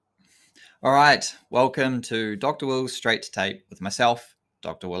All right, welcome to Dr. Will's Straight to Tape with myself,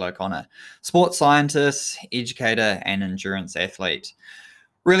 Dr. Will O'Connor, sports scientist, educator, and endurance athlete.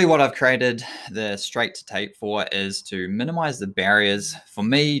 Really, what I've created the Straight to Tape for is to minimize the barriers for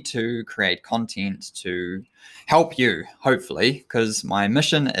me to create content to help you, hopefully, because my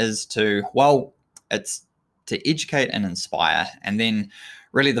mission is it's to educate and inspire. And then,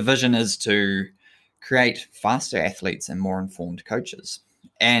 really, the vision is to create faster athletes and more informed coaches.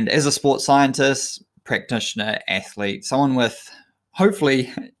 And as a sports scientist, practitioner, athlete, someone with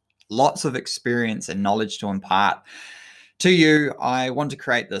hopefully lots of experience and knowledge to impart to you, I want to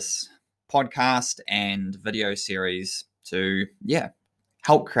create this podcast and video series to,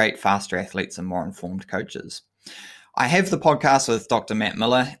 help create faster athletes and more informed coaches. I have the podcast with Dr. Matt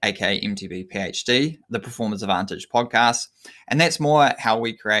Miller, aka MTB PhD, the Performance Advantage podcast, and that's more how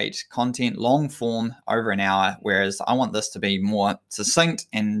we create content long form over an hour, whereas I want this to be more succinct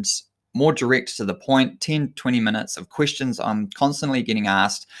and more direct to the point, 10, 20 minutes of questions I'm constantly getting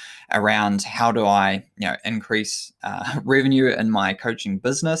asked around how do I increase revenue in my coaching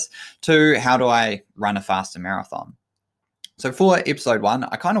business to how do I run a faster marathon. So for episode 1,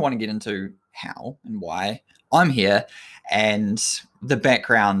 I kind of want to get into how and why I'm here and the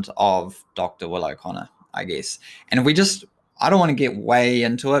background of Dr. Will O'Connor, I guess. And I don't want to get way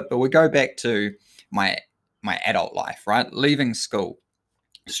into it, but we go back to my adult life, right? Leaving school,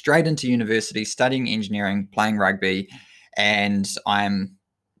 straight into university, studying engineering, playing rugby, and I'm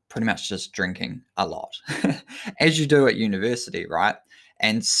pretty much just drinking a lot, as you do at university, right?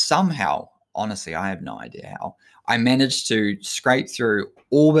 And somehow, honestly, I have no idea how, I managed to scrape through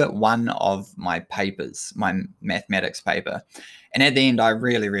all but one of my papers, my mathematics paper. And at the end, I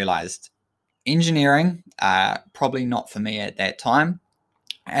really realized engineering, probably not for me at that time.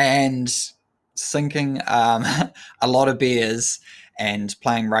 And sinking a lot of beers and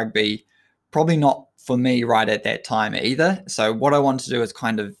playing rugby, probably not for me right at that time either. So what I want to do is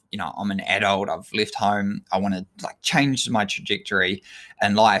kind of, I'm an adult, I've left home, I want to change my trajectory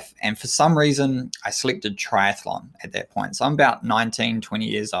in life. And for some reason, I selected triathlon at that point. So I'm about 19, 20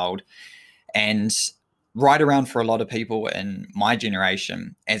 years old. And right around for a lot of people in my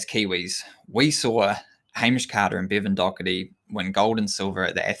generation as Kiwis, we saw Hamish Carter and Bevan Doherty win gold and silver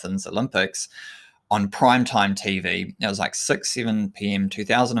at the Athens Olympics on primetime TV. It was like 6, 7 p.m.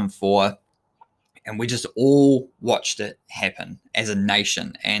 2004. And we just all watched it happen as a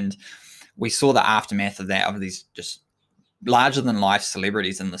nation. And we saw the aftermath of that, of these just larger than life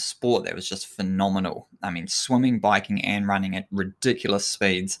celebrities in the sport that was just phenomenal. I mean, swimming, biking, and running at ridiculous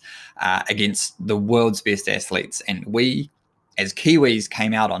speeds against the world's best athletes. And we, as Kiwis,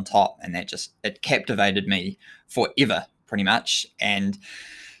 came out on top, and it captivated me forever, pretty much. And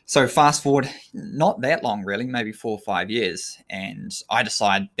so fast forward, not that long, really, maybe 4 or 5 years, and I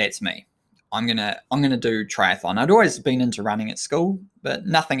decide that's me. I'm gonna do triathlon. I'd always been into running at school, but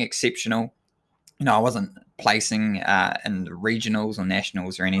nothing exceptional. I wasn't placing in the regionals or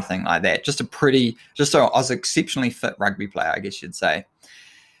nationals or anything like that. I was exceptionally fit rugby player, I guess you'd say.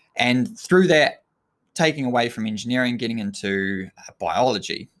 And through that, taking away from engineering, getting into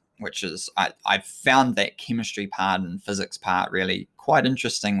biology, which is I found that chemistry part and physics part really quite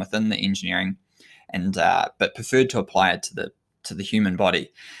interesting within the engineering, and but preferred to apply it to the human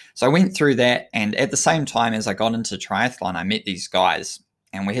body. So I went through that, and at the same time as I got into triathlon, I met these guys,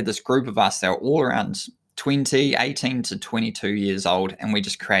 and we had this group of us that were all around 18 to 22 years old, and we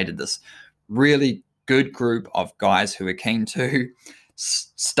just created this really good group of guys who were keen to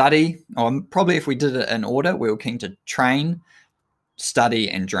study, or probably if we did it in order, we were keen to train, study,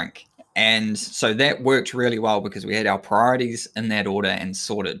 and drink. And so that worked really well because we had our priorities in that order and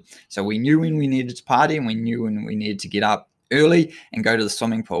sorted. So we knew when we needed to party, and we knew when we needed to get up early and go to the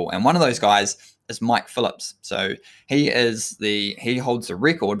swimming pool. And one of those guys is Mike Phillips. So he holds the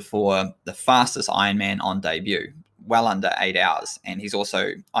record for the fastest Ironman on debut, well under 8 hours. And he's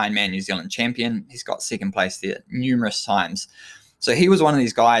also Ironman New Zealand champion. He's got second place there numerous times. So he was one of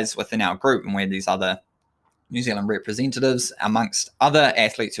these guys within our group, and we had these other New Zealand representatives amongst other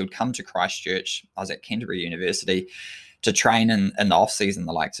athletes who had come to Christchurch. I was at Canterbury University to train in the off season,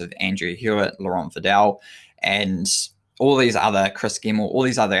 the likes of Andrew Hewitt, Laurent Vidal, and all these other, Chris Gemmell, all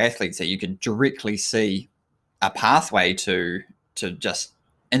these other athletes that you could directly see a pathway to just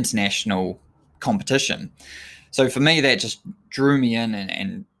international competition. So for me, that just drew me in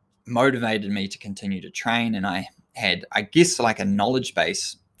and motivated me to continue to train. And I had, I guess, like a knowledge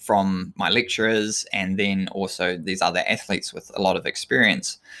base from my lecturers, and then also these other athletes with a lot of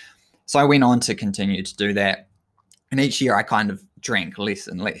experience. So I went on to continue to do that. And each year I kind of drank less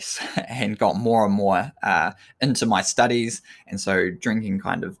and less and got more and more into my studies. And so drinking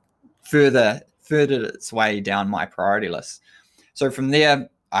kind of furthered its way down my priority list. So from there,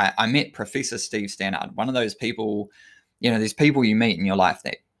 I met Professor Steve Stannard, one of those people, these people you meet in your life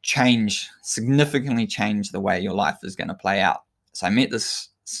that significantly change the way your life is going to play out. So I met this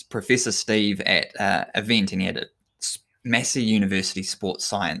Professor Steve at an event, and he had a Massey University Sports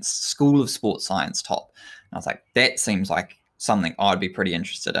Science, School of Sports Science top. And I was like, that seems like something I'd be pretty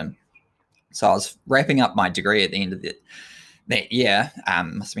interested in. So I was wrapping up my degree at the end of that year.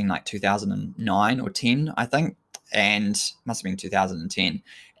 Must have been like 2009 or 10, I think. And must have been 2010.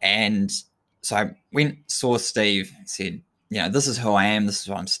 And so I went, saw Steve, said, this is who I am. This is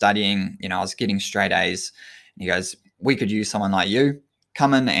what I'm studying. I was getting straight A's. And he goes, we could use someone like you.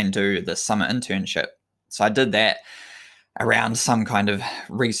 Come in and do the summer internship. So I did that around some kind of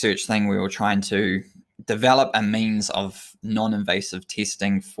research thing. We were trying to develop a means of non-invasive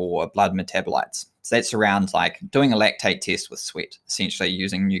testing for blood metabolites. So that's around like doing a lactate test with sweat, essentially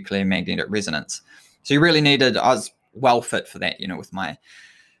using nuclear magnetic resonance. So you really needed, I was well fit for that, with my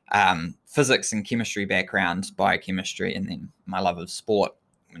physics and chemistry background, biochemistry, and then my love of sport,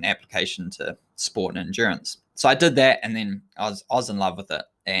 an application to sport and endurance. So I did that, and then I was in love with it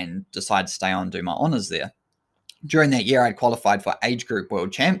and decided to stay on and do my honors there. During that year, I qualified for age group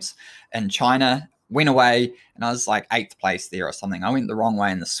world champs in China, went away, and I was like 8th place there or something. I went the wrong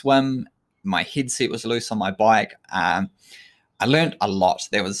way in the swim. My headset was loose on my bike. I learned a lot.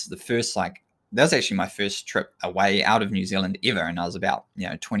 That was actually my first trip away out of New Zealand ever. And I was about,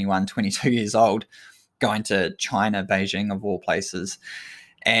 21, 22 years old, going to China, Beijing of all places.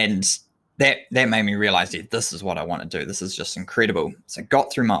 And that made me realize, this is what I want to do. This is just incredible. So I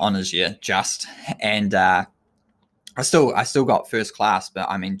got through my honors year and I still got first class, but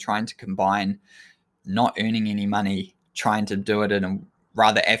I mean, trying to combine not earning any money, trying to do it in a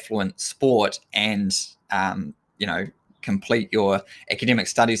rather affluent sport and, complete your academic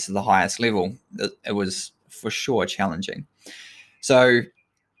studies to the highest level, it was for sure challenging. So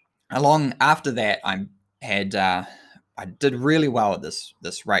after that, I did really well at this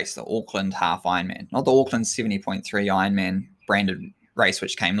race, the Auckland Half Ironman, not the Auckland 70.3 Ironman branded race,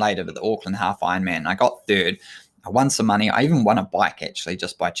 which came later, but the Auckland Half Ironman. I got third. I won some money. I even won a bike, actually,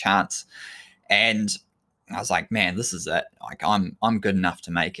 just by chance. And I was like, man, this is it. Like, I'm good enough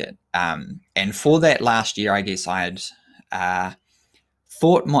to make it. And for that last year, I guess I had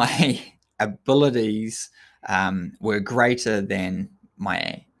thought my abilities were greater than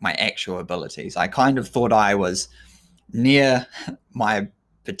my actual abilities. I kind of thought I was near my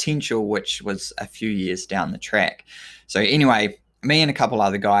potential, which was a few years down the track. So anyway, me and a couple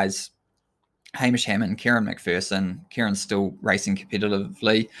other guys, Hamish Hammond, Kieran McPherson. Kieran's still racing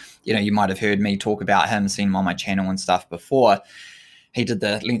competitively. You might have heard me talk about him, seen him on my channel and stuff before. He did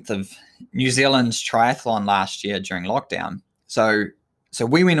the length of New Zealand's triathlon last year during lockdown. So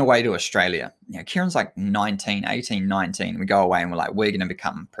we went away to Australia. Kieran's like 18, 19. We go away and we're like, we're going to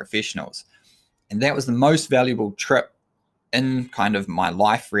become professionals. And that was the most valuable trip in kind of my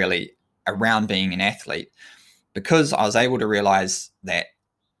life, really, around being an athlete, because I was able to realize that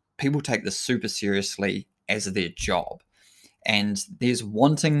people take this super seriously as their job. And there's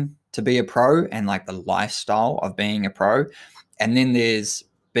wanting to be a pro and like the lifestyle of being a pro. And then there's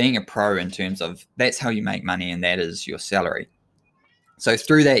being a pro in terms of that's how you make money and that is your salary. So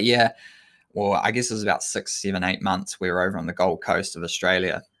through that year, well, I guess it was about 6, 7, 8 months, we were over on the Gold Coast of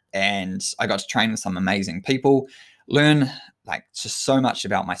Australia. And I got to train with some amazing people, learn like just so much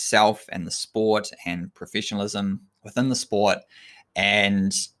about myself and the sport and professionalism within the sport.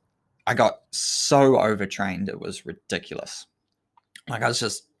 And I got so overtrained, it was ridiculous. Like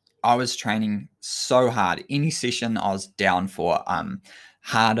I was training so hard. Any session I was down for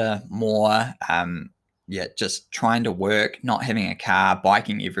harder, more, just trying to work, not having a car,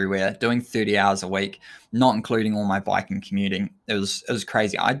 biking everywhere, doing 30 hours a week, not including all my biking commuting. It was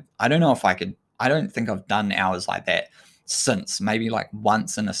crazy. I don't know if I could, I don't think I've done hours like that since, maybe like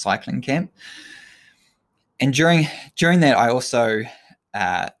once in a cycling camp. And during that, I also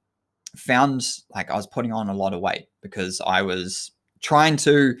found like I was putting on a lot of weight because I was trying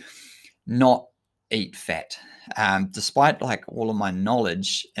to not eat fat. Despite like all of my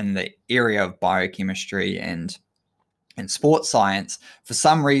knowledge in the area of biochemistry and sports science, for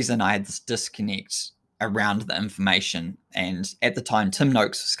some reason I had this disconnect around the information. And at the time, Tim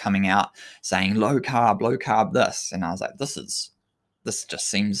Noakes was coming out saying low carb this. And I was like, this just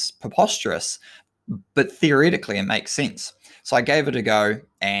seems preposterous. But theoretically, it makes sense. So I gave it a go,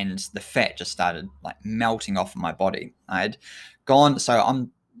 and the fat just started like melting off of my body. I had gone, so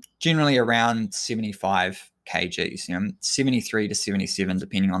I'm generally around 75 kgs, 73 to 77,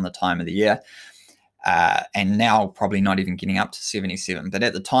 depending on the time of the year. and now probably not even getting up to 77. But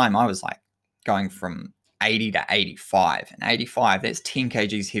at the time, I was like going from 80 to 85. And 85, that's 10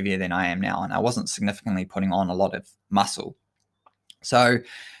 kgs heavier than I am now. And I wasn't significantly putting on a lot of muscle. So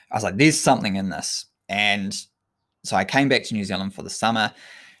I was like, there's something in this. And so I came back to New Zealand for the summer.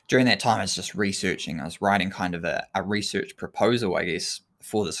 During that time, I was just researching. I was writing kind of a research proposal, I guess,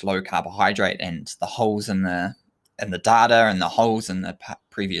 for this low carbohydrate and the holes in the data and the holes in the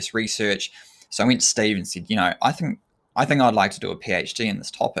previous research. So I went to Steve and said, I think I'd like to do a PhD in this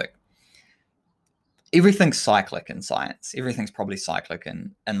topic. Everything's cyclic in science. Everything's probably cyclic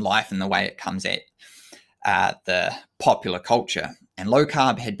in life and the way it comes at the popular culture. And low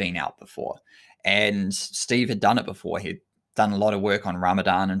carb had been out before. And Steve had done it before. He'd done a lot of work on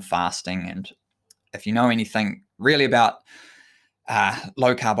Ramadan and fasting. And if you know anything really about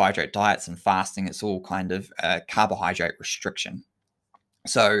low carbohydrate diets and fasting, it's all kind of carbohydrate restriction.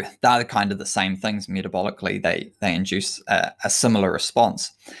 So they're kind of the same things metabolically. They induce a similar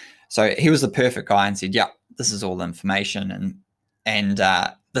response. So he was the perfect guy and said, yeah, this is all the information and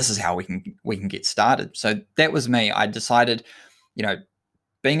this is how we can get started. So that was me. I decided,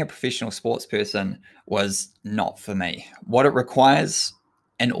 being a professional sports person was not for me. What it requires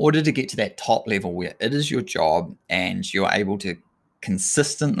in order to get to that top level where it is your job and you're able to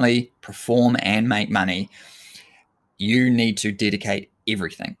consistently perform and make money, you need to dedicate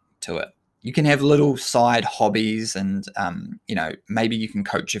everything to it. You can have little side hobbies and, maybe you can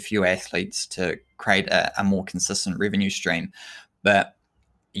coach a few athletes to create a more consistent revenue stream, but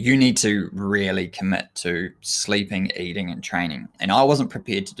you need to really commit to sleeping, eating, and training. And I wasn't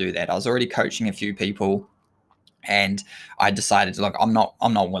prepared to do that. I was already coaching a few people, and I decided, look, I'm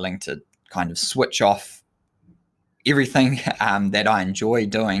not willing to kind of switch off everything that I enjoy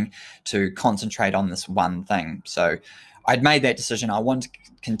doing to concentrate on this one thing. So I'd made that decision. I wanted to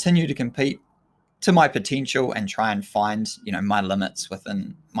continue to compete to my potential and try and find, my limits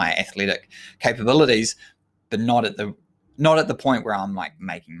within my athletic capabilities, but not at the point where I'm like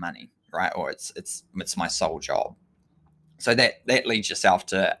making money, right? Or it's my sole job. So that leads yourself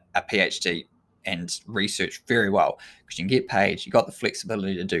to a PhD and research very well, because you can get paid, you got the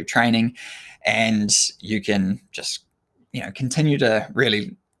flexibility to do training, and you can just, continue to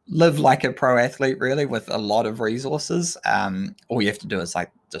really live like a pro athlete, really, with a lot of resources. All you have to do is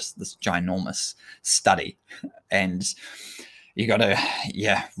like just this ginormous study, and you got to,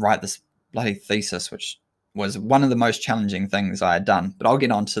 write this bloody thesis, which was one of the most challenging things I had done. But I'll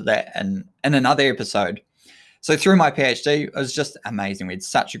get onto that in another episode. So through my PhD, it was just amazing. We had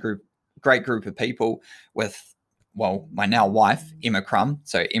such a great group of people with, my now wife, Emma Crum,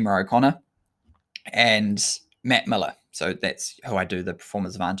 so Emma O'Connor, and Matt Miller. So that's who I do the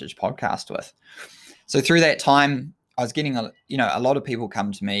Performance Advantage podcast with. So through that time, I was getting a lot of people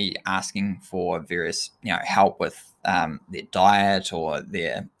come to me asking for various, help with their diet or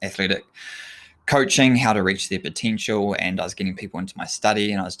their athletic coaching, how to reach their potential. And I was getting people into my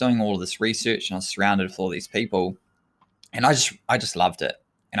study, and I was doing all of this research, and I was surrounded with all these people, and I just loved it.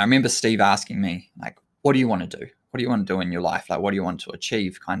 And I remember Steve asking me, like, what do you want to do? What do you want to do in your life? Like, what do you want to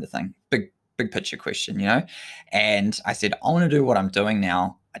achieve, kind of thing? Big picture question, And I said, I want to do what I'm doing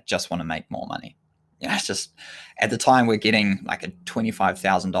now. I just want to make more money. It's just, at the time, we're getting like a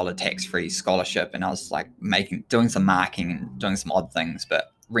 $25,000 tax-free scholarship, and I was like doing some marketing and doing some odd things,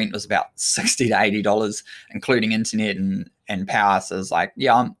 but rent was about $60 to $80, including internet and power. So I was like,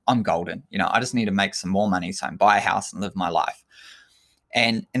 I'm golden. I just need to make some more money so I can buy a house and live my life.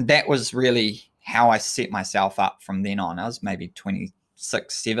 And that was really how I set myself up from then on. I was maybe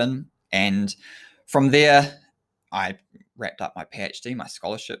 26, 7. And from there, I wrapped up my PhD, my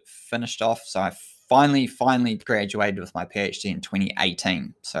scholarship finished off. So I finally graduated with my PhD in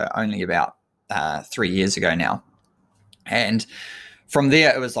 2018. So only about 3 years ago now. And from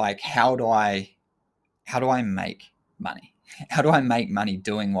there, it was like, how do I make money? How do I make money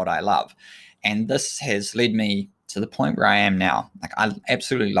doing what I love? And this has led me to the point where I am now. Like, I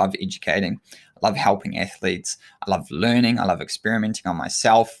absolutely love educating. I love helping athletes. I love learning. I love experimenting on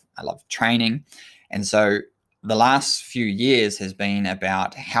myself. I love training. And so the last few years has been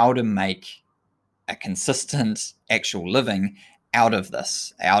about how to make a consistent actual living out of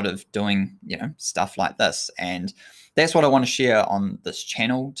this, out of doing, stuff like this. And that's what I want to share on this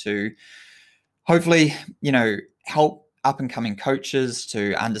channel, to hopefully, help up and coming coaches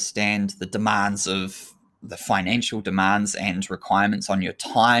to understand the demands of the financial demands and requirements on your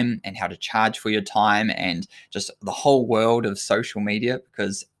time, and how to charge for your time, and just the whole world of social media.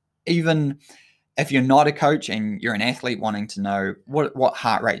 Because even if you're not a coach and you're an athlete wanting to know what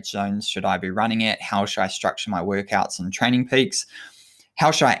heart rate zones should I be running at, how should I structure my workouts and training peaks,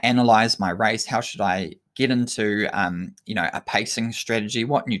 how should I analyze my race? How should I get into, a pacing strategy?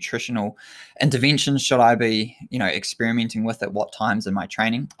 What nutritional interventions should I be, experimenting with at what times in my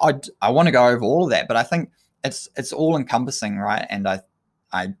training? I want to go over all of that, but I think it's all encompassing, right? And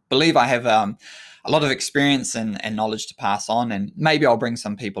I believe I have a lot of experience and knowledge to pass on, and maybe I'll bring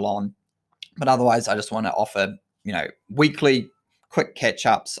some people on. But otherwise, I just want to offer, weekly quick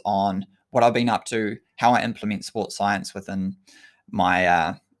catch-ups on what I've been up to, how I implement sports science within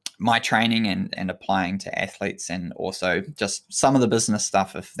my training and applying to athletes, and also just some of the business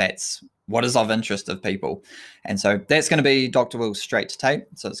stuff if that's what is of interest of people. And so that's going to be Dr. Will's Straight to Tape.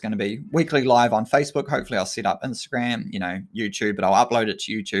 So it's going to be weekly live on Facebook. Hopefully I'll set up Instagram, YouTube, but I'll upload it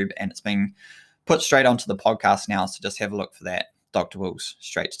to YouTube, and it's being put straight onto the podcast now. So just have a look for that, Dr. Will's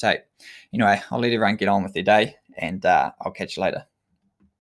Straight to Tape. Anyway, I'll let everyone get on with their day, and I'll catch you later.